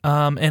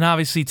 And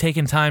obviously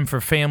taking time for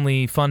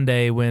family fun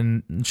day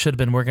when should have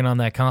been working on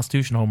that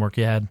Constitution homework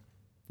you had,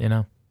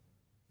 Yeah.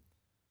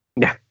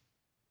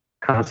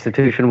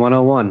 Constitution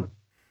 101.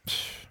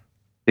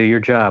 Do your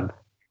job.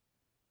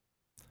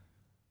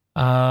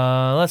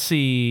 Let's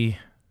see.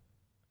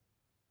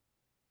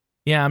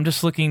 Yeah, I'm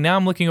just looking. Now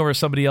I'm looking over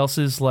somebody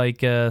else's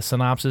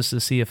synopsis to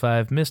see if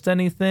I've missed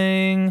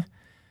anything.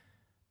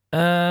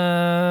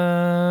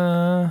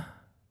 Yeah,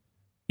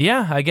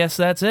 I guess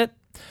that's it.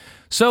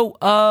 So,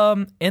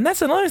 and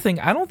that's another thing.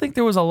 I don't think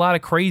there was a lot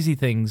of crazy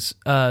things.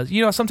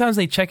 Sometimes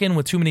they check in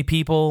with too many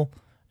people,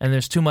 and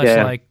there's too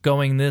much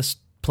going this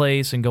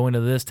place and going to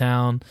this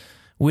town.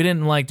 We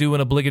didn't do an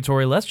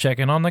obligatory, let's check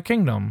in on the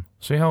kingdom.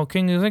 See how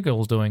King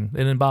Ezekiel's doing. They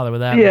didn't bother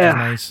with that, which is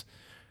nice.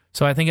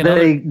 So I think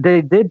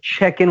they did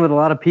check in with a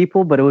lot of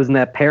people, but it was in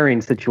that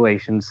pairing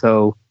situation.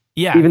 So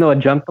even though it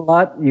jumped a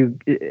lot,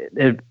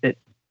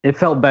 it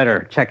felt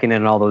better checking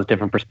in on all those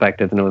different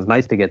perspectives, and it was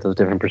nice to get those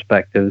different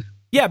perspectives.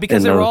 Yeah,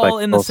 because they were all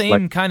in the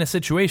same kind of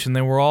situation.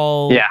 They were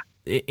all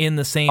in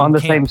the same on the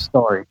camp. same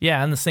story.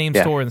 Yeah, in the same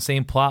story, and the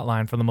same plot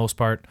line for the most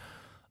part.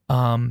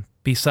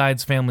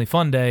 Besides Family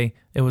Fun Day,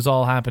 it was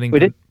all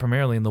happening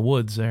primarily in the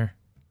woods there.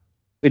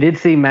 We did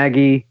see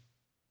Maggie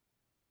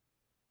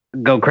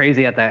go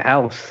crazy at that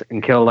house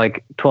and kill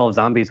like 12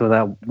 zombies when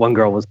that one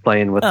girl was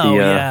playing with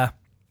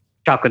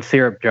chocolate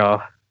syrup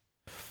jaw.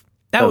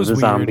 That was weird.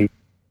 Zombie.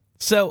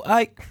 So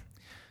I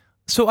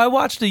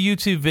watched a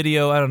YouTube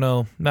video, I don't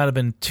know, might have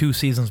been 2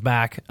 seasons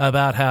back,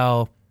 about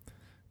how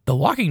The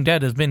Walking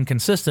Dead has been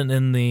consistent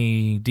in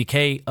the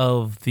decay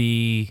of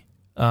the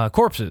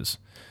corpses.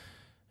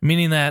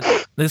 Meaning that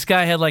this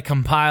guy had like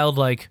compiled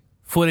like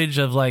footage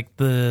of like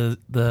the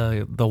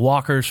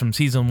walkers from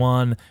season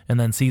 1 and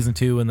then season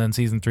 2 and then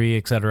season 3,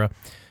 etc.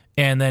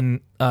 And then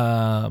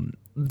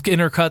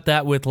intercut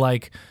that with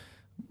like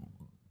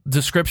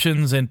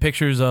descriptions and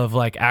pictures of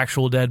like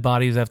actual dead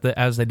bodies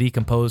as they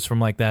decompose from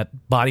like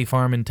that body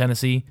farm in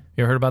Tennessee.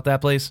 You ever heard about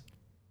that place?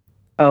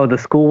 Oh, the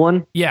school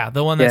one? Yeah,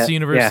 the one that's the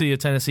University of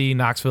Tennessee,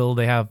 Knoxville.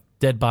 They have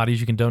dead bodies.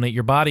 You can donate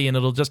your body and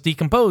it'll just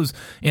decompose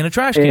in a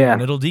trash can.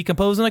 Yeah. It'll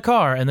decompose in a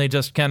car, and they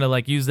just kind of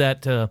like use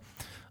that to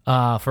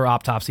for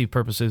autopsy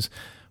purposes.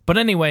 But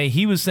anyway,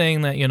 he was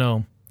saying that, you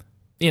know,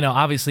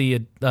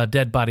 obviously a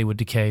dead body would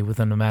decay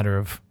within a matter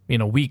of,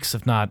 weeks,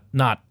 if not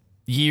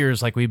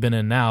years like we've been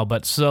in now,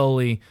 but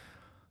slowly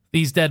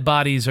these dead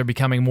bodies are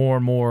becoming more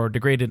and more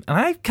degraded. And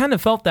I kind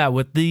of felt that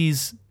with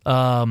these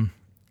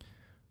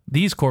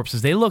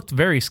corpses. They looked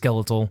very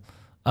skeletal,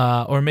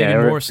 or maybe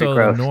more so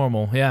than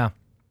normal. Yeah.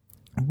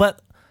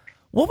 But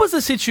what was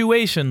the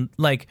situation?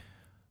 Like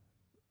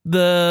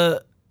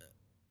the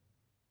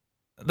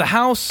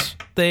house,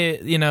 there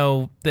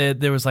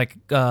was like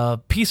a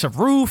piece of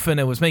roof and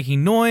it was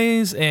making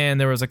noise,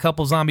 and there was a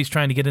couple zombies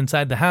trying to get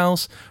inside the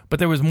house, but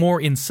there was more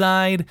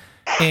inside.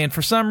 And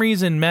for some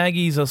reason,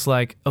 Maggie's just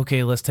like,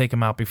 okay, let's take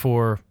them out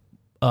before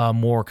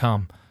more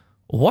come.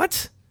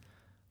 What?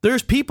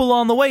 There's people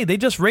on the way. They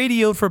just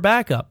radioed for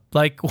backup.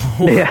 Like,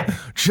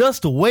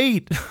 just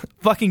wait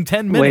fucking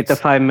 10 minutes. Wait the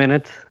 5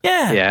 minutes?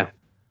 Yeah. Yeah.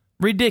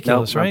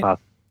 Ridiculous, right? Not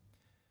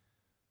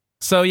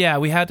so, yeah,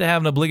 we had to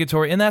have an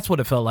obligatory, and that's what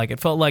it felt like. It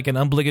felt like an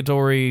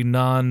obligatory,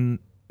 not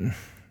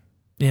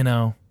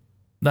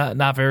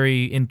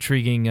very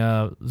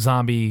intriguing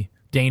zombie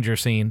danger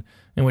scene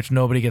in which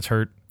nobody gets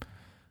hurt.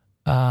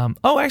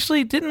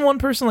 Actually, didn't one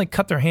person like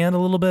cut their hand a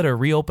little bit or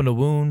reopen a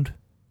wound?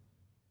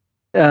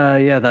 The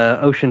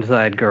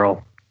Oceanside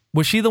girl.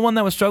 Was she the one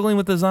that was struggling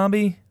with the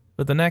zombie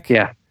with the neck?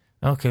 Yeah.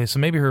 Okay, so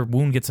maybe her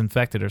wound gets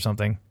infected or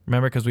something.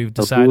 Remember, because we've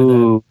decided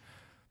that.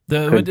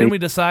 Didn't we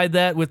decide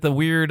that with the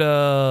weird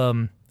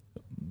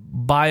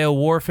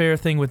bio-warfare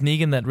thing with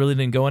Negan that really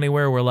didn't go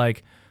anywhere, where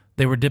like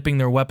they were dipping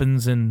their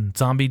weapons in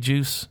zombie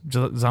juice,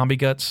 zombie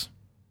guts?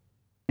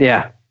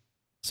 Yeah.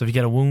 So if you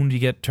get a wound, you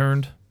get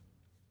turned?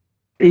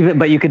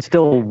 But you could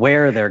still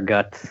wear their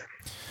guts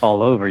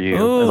all over you,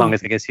 as long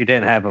as I guess you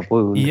didn't have a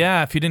wound.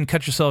 Yeah, if you didn't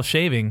cut yourself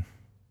shaving.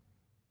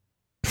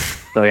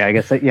 So yeah, I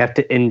guess that you have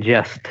to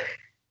ingest.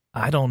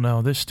 I don't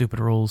know. There's stupid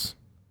rules.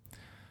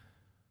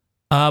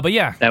 But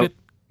yeah,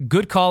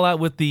 good call out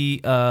with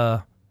the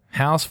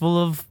house full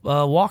of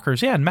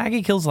walkers. Yeah, and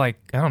Maggie kills like,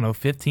 I don't know,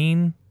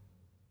 15?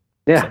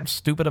 Yeah. Some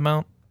stupid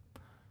amount.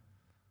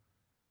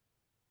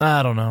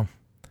 I don't know.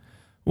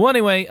 Well,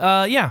 anyway,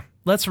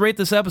 let's rate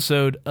this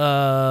episode.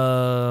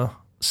 So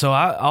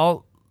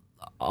I'll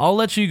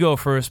let you go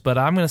first, but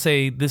I'm going to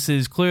say this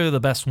is clearly the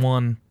best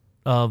one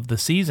of the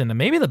season, and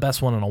maybe the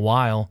best one in a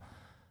while.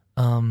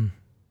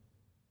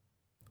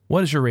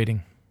 What is your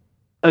rating?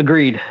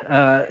 Agreed.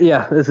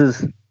 This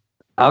is...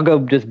 I'll go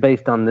just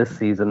based on this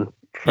season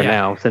for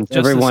now, since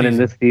everyone in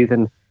this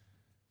season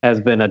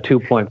has been a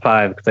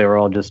 2.5 because they were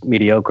all just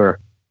mediocre.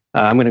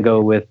 I'm going to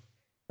go with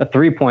a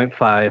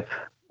 3.5.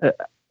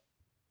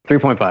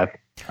 3.5.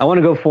 I want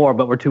to go 4,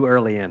 but we're too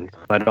early in. So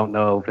I don't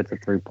know if it's a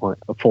 3.4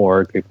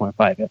 or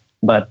 3.5 yet.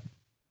 But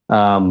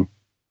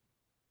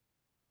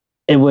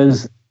it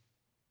was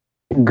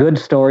good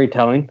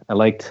storytelling. I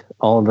liked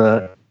all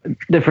the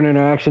different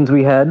interactions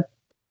we had.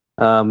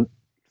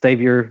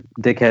 Savior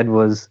Dickhead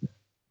was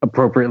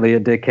appropriately a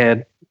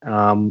dickhead.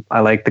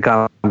 I like the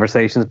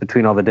conversations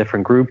between all the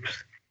different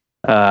groups.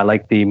 I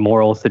like the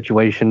moral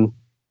situation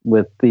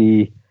with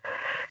the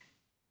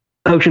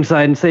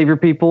Oceanside and Savior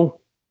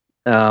people.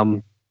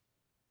 Who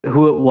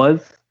it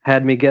was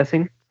had me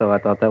guessing, so I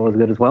thought that was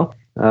good as well.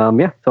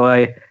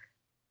 So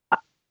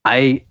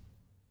I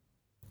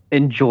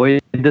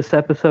enjoyed this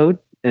episode,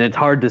 and it's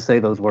hard to say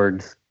those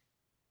words.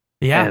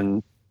 Yeah,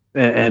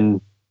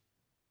 and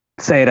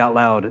say it out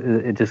loud.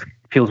 It just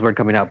feels weird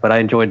coming out, but I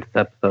enjoyed this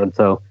episode,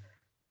 so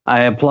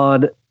I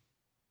applaud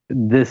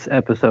this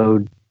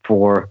episode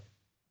for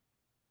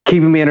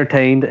keeping me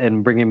entertained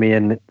and bringing me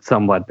in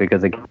somewhat,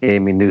 because it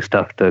gave me new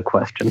stuff to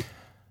question.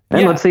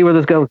 And let's see where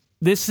this goes.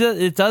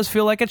 It does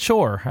feel like a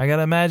chore. I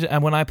gotta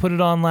imagine. When I put it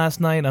on last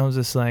night, I was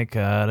just like,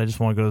 I just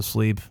want to go to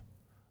sleep.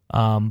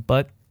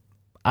 But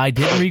I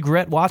didn't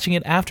regret watching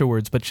it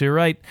afterwards. But you're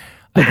right.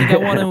 I think I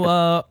want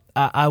to.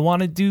 I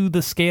want to do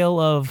the scale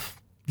of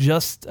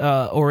just,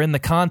 or in the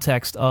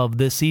context of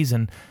this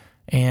season,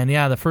 And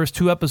yeah, the first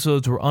 2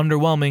 episodes were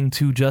underwhelming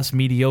to just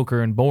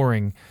mediocre and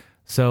boring.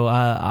 So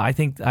I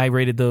think I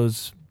rated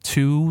those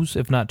 2s,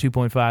 if not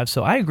 2.5.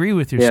 So I agree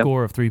with your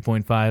score of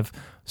 3.5.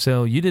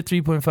 So you did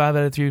 3.5 out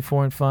of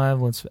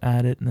 3.5. Let's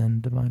add it and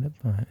then divide it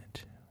by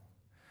 2.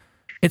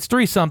 It's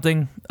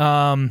 3-something.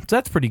 So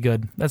that's pretty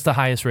good. That's the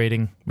highest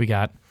rating we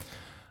got.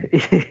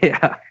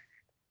 Yeah.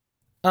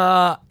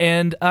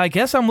 And I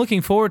guess I'm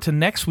looking forward to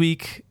next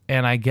week,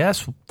 and I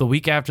guess the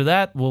week after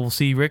that we'll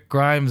see Rick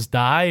Grimes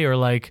die or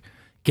like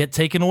get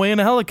taken away in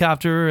a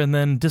helicopter and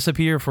then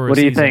disappear for a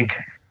season.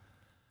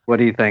 What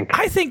do you think?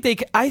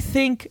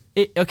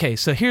 Okay,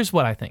 so here's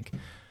what I think.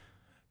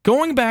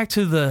 Going back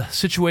to the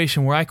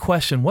situation where I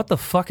question what the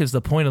fuck is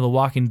the point of The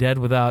Walking Dead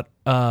without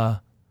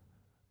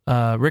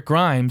Rick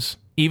Grimes,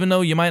 even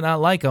though you might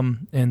not like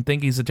him and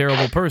think he's a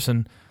terrible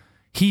person,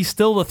 he's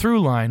still the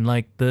through line.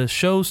 Like, the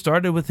show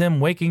started with him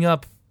waking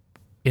up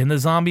in the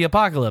zombie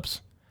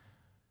apocalypse.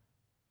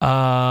 Who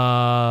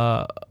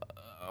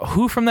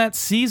from that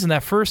season,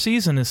 that first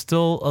season, is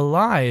still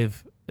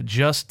alive?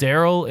 Just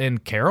Daryl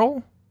and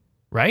Carol,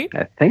 right?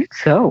 I think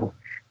so.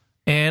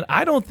 And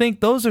I don't think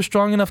those are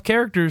strong enough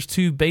characters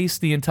to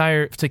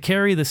to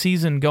carry the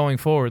season going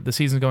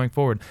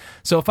forward.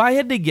 So if I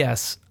had to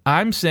guess,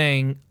 I'm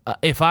saying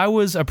if I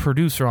was a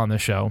producer on the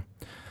show,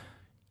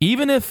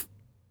 even if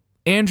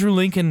Andrew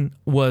Lincoln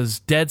was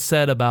dead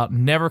set about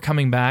never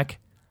coming back,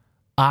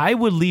 I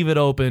would leave it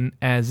open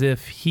as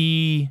if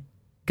he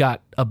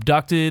got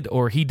abducted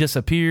or he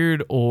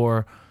disappeared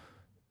or...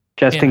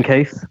 Just in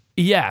case?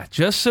 Yeah,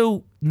 just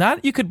so...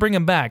 Not you could bring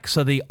him back,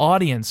 so the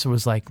audience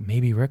was like,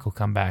 maybe Rick will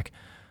come back.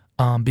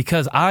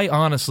 Because I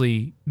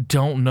honestly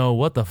don't know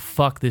what the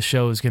fuck this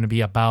show is going to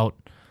be about,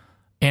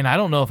 and I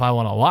don't know if I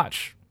want to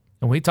watch.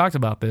 And we talked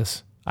about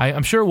this.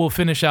 I'm sure we'll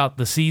finish out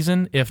the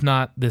season, if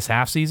not this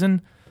half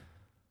season.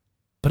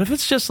 But if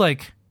it's just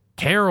like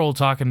Carol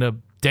talking to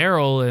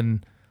Daryl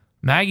and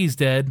Maggie's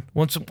dead,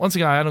 once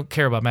again, I don't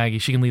care about Maggie.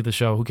 She can leave the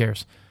show. Who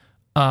cares?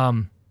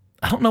 I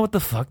don't know what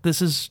the fuck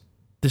this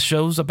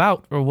show's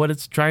about or what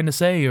it's trying to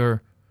say.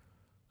 Or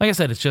like I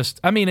said, it's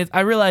just, I mean, I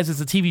realize it's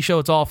a TV show.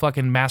 It's all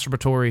fucking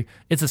masturbatory.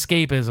 It's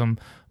escapism.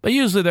 But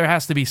usually there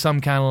has to be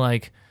some kind of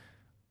like,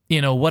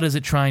 what is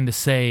it trying to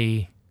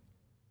say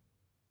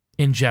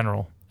in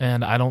general?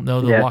 And I don't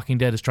know The Walking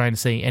Dead is trying to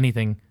say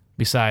anything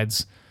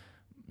besides...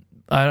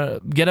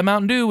 get a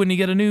Mountain Dew when you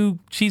get a new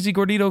cheesy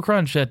gordito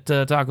crunch at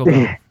Taco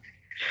Bell.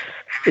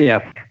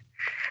 Yeah.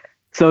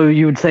 So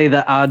you would say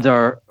the odds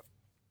are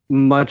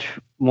much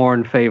more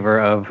in favor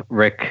of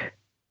Rick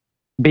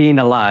being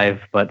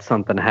alive, but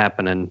something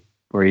happening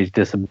where he's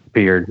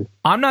disappeared.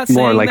 I'm not saying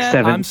more like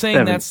that. I'm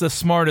saying that's the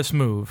smartest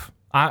move.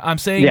 I'm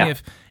saying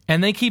if...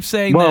 And they keep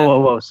saying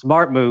whoa,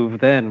 smart move,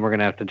 then we're going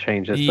to have to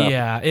change this up.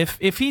 Yeah,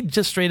 if he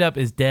just straight up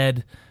is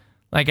dead,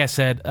 like I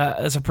said,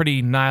 that's a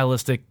pretty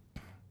nihilistic...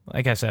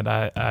 Like I said,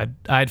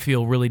 I'd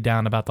feel really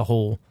down about the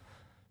whole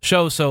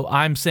show. So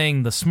I'm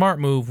saying the smart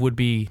move would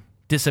be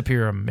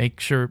disappear him,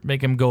 make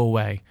him go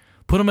away,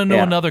 put him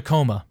into another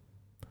coma.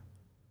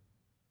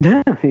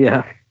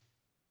 Yeah.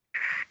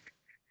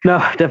 No,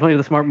 definitely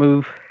the smart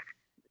move.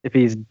 If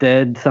he's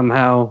dead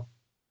somehow,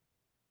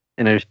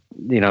 and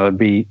it'd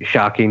be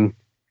shocking.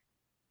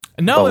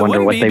 No, it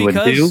wouldn't be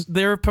because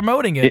they're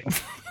promoting it.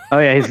 Oh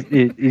yeah,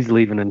 he's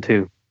leaving in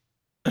 2.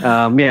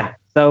 Yeah.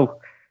 So.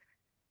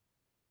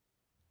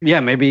 Yeah,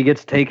 maybe he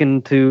gets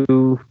taken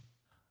to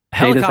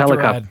helicopter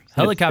ride.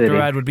 Helicopter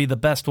ride would be the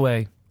best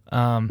way.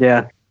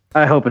 Yeah,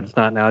 I hope it's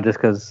not now, just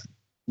because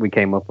we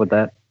came up with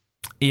that.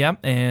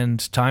 Yep,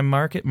 and time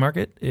market.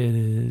 It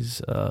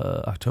is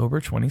October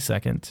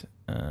 22nd.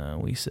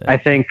 We said I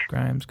think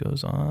Grimes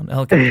goes on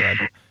helicopter ride.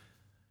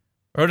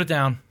 Wrote it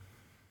down.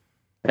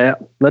 Yeah,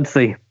 let's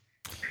see.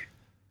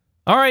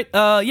 All right,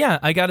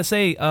 I gotta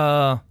say,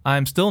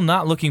 I'm still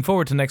not looking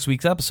forward to next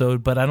week's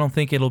episode, but I don't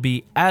think it'll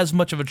be as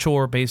much of a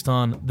chore based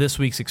on this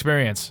week's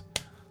experience.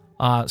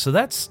 So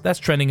that's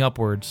trending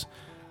upwards.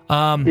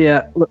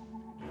 Yeah, go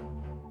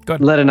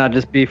ahead. Let it not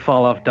just be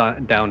fall off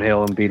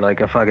downhill and be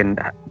like a fucking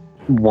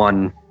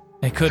one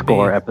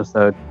score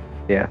episode.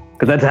 Yeah,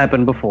 because that's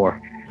happened before.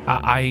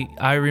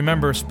 I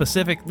remember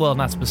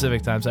not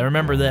specific times. I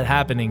remember that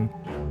happening.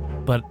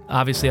 But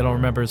obviously I don't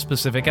remember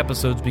specific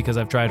episodes because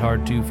I've tried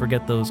hard to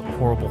forget those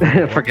horrible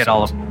forget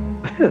all of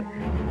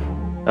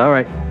them. All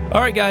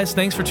right, guys.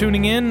 Thanks for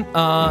tuning in.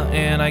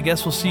 And I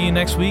guess we'll see you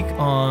next week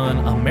on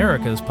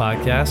America's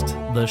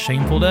podcast, The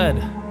Shameful Dead.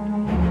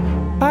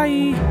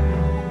 Bye.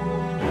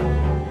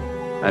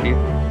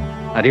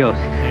 Adios.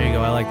 There you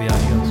go. I like the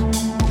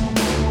adios.